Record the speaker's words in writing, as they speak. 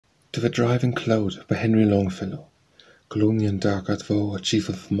To the driving cloud by Henry Longfellow. Gloomy and dark art thou, chief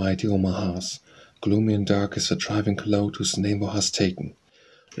of mighty Omahas. Gloomy and dark is the driving cloud whose name thou hast taken.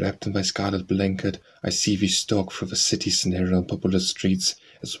 Wrapped in thy scarlet blanket, I see thee stalk through the city's narrow and populous streets,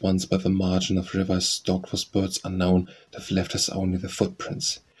 as once by the margin of rivers stalked with birds unknown that have left us only their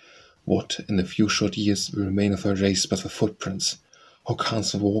footprints. What, in a few short years, will remain of our race but the footprints? How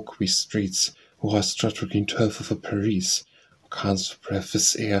canst thou walk these streets, who hast trod the green turf of the prairies? How canst thou breathe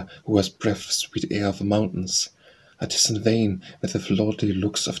this air, who hast breathed the sweet air of the mountains? It is in vain that with lordly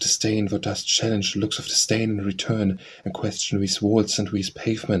looks of disdain thou dost challenge looks of disdain in return, and question these walls and these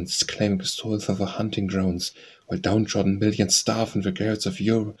pavements, claiming the soil for the hunting grounds, while down-trodden millions starve in the garrets of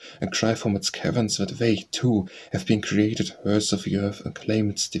Europe, and cry from its caverns that they, too, have been created heirs of the earth, and claim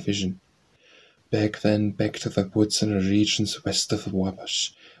its division. Back then, back to the woods and the regions west of the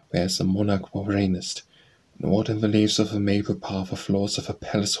Wabash, where as a monarch thou reignest. Nor in the leaves of the maple path the floors of the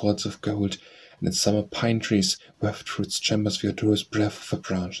palace halls of gold, and in summer pine trees weft through its chambers the odorous breath of the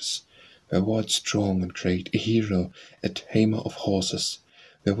branches. Where wert strong and great, a hero, a tamer of horses.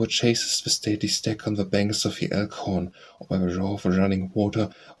 Where thou chasest the stately stag on the banks of the Elkhorn, or by the roar of the running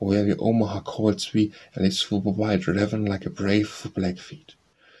water, or where the Omaha calls thee, and leads through the wild ravine like a brave of the Blackfeet.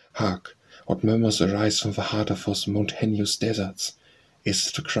 Hark! What murmurs arise from the heart of those mountainous deserts? Is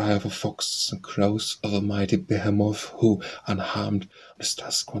it the cry of the foxes and crows of the mighty behemoth who, unharmed, on his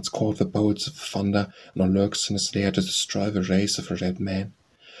tusk once caught the bolts of thunder, nor lurks in his lair to destroy the race of the red man?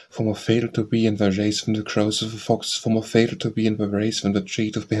 For more fatal to be in the race than the crows of the fox, for more fatal to be in the race than the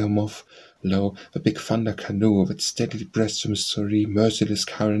tread of behemoth. Lo, the big thunder canoe, with steadily breast the Missouri, merciless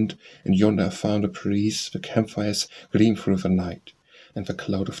current, and yonder afound the prairies, the campfires gleam through the night. And the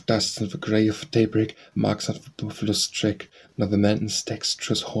cloud of dust and the grey of daybreak marks not the buffalo's track, nor the mountain's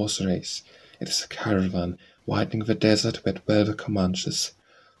dexterous horse race. It is a caravan, widening the desert where dwell the Comanches.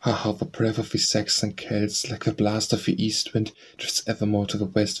 How the breath of the Sacs and Celts, like the blast of the east wind, drifts evermore to the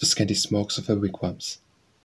west the scanty smokes of their wigwams.